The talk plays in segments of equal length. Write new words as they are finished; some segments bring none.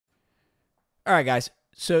All right, guys.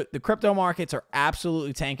 So the crypto markets are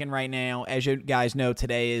absolutely tanking right now. As you guys know,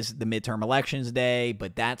 today is the midterm elections day,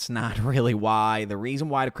 but that's not really why. The reason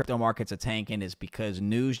why the crypto markets are tanking is because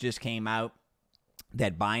news just came out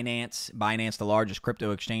that Binance, the largest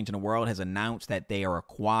crypto exchange in the world, has announced that they are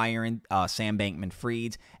acquiring Sam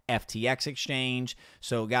Bankman-Fried's FTX exchange.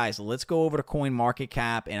 So, guys, let's go over to coin market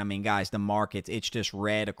cap. And I mean, guys, the markets, it's just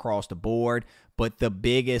red across the board. But the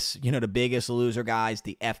biggest loser, guys,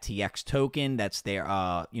 the FTX token. That's their,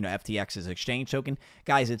 FTX's exchange token.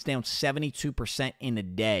 Guys, it's down 72% in a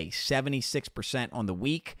day, 76% on the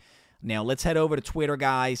week. Now, let's head over to Twitter,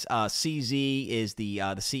 guys. CZ is the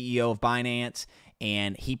CEO of Binance,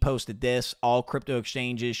 and he posted this: all crypto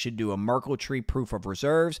exchanges should do a Merkle tree proof of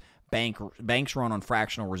reserves. Banks run on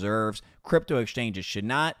fractional reserves. Crypto exchanges should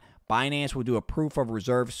not. Binance will do a proof of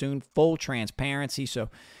reserve soon. Full transparency. So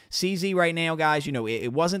CZ right now, guys,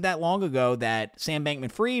 it wasn't that long ago that Sam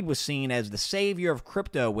Bankman-Fried was seen as the savior of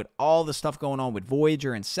crypto with all the stuff going on with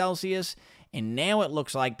Voyager and Celsius. And now it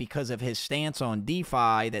looks like because of his stance on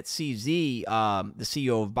DeFi that CZ, the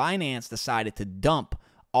CEO of Binance, decided to dump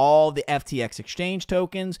all the FTX exchange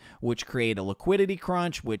tokens, which create a liquidity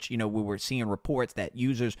crunch, which, we were seeing reports that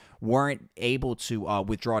users weren't able to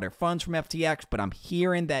withdraw their funds from FTX, but I'm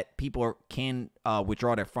hearing that people can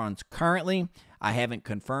withdraw their funds currently. I haven't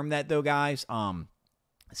confirmed that, though, guys.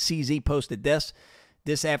 CZ posted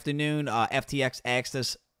this afternoon. FTX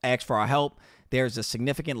asked for our help. There's a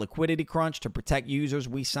significant liquidity crunch. To protect users,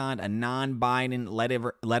 we signed a non-binding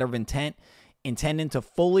letter of intent intending to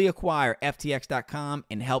fully acquire FTX.com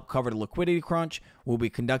and help cover the liquidity crunch. We'll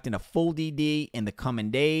be conducting a full DD in the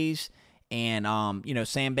coming days. And,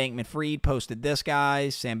 Sam Bankman-Fried posted this,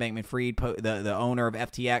 guys. Sam Bankman-Fried, the owner of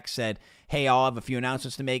FTX, said, hey, I'll have a few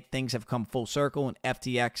announcements to make. Things have come full circle, and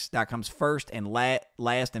FTX.com's first and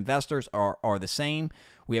last investors are the same.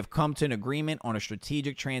 We have come to an agreement on a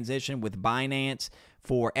strategic transition with Binance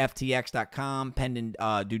for FTX.com pending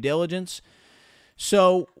due diligence.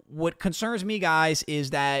 So what concerns me, guys,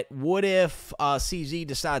 is that what if CZ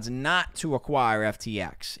decides not to acquire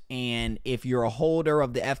FTX? And if you're a holder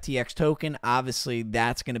of the FTX token, obviously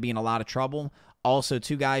that's going to be in a lot of trouble. Also,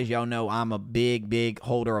 too, guys, y'all know I'm a big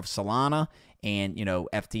holder of Solana. And,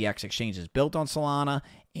 FTX exchange is built on Solana.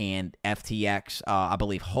 And FTX, I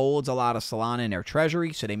believe, holds a lot of Solana in their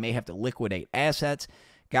treasury. So they may have to liquidate assets.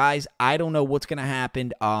 Guys, I don't know what's going to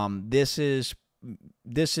happen. This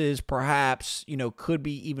is perhaps, could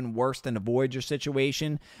be even worse than the Voyager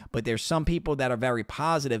situation, but there's some people that are very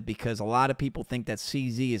positive because a lot of people think that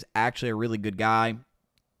CZ is actually a really good guy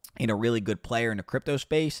and a really good player in the crypto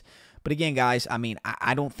space. But again, guys, I mean,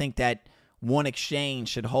 I don't think that one exchange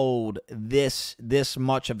should hold this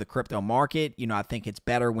much of the crypto market. I think it's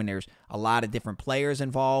better when there's a lot of different players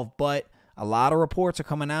involved, but a lot of reports are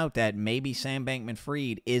coming out that maybe Sam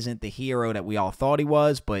Bankman-Fried isn't the hero that we all thought he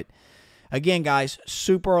was, but again, guys,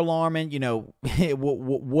 super alarming.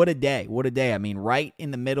 What a day. What a day. I mean, right in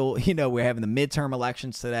the middle, we're having the midterm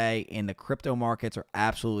elections today, and the crypto markets are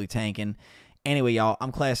absolutely tanking. Anyway, y'all,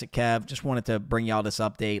 I'm Classic Kev. Just wanted to bring y'all this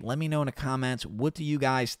update. Let me know in the comments, what do you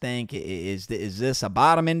guys think? Is this a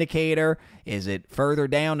bottom indicator? Is it further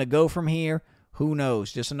down to go from here? Who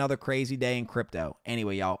knows? Just another crazy day in crypto.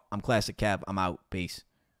 Anyway, y'all, I'm Classic Kev. I'm out. Peace.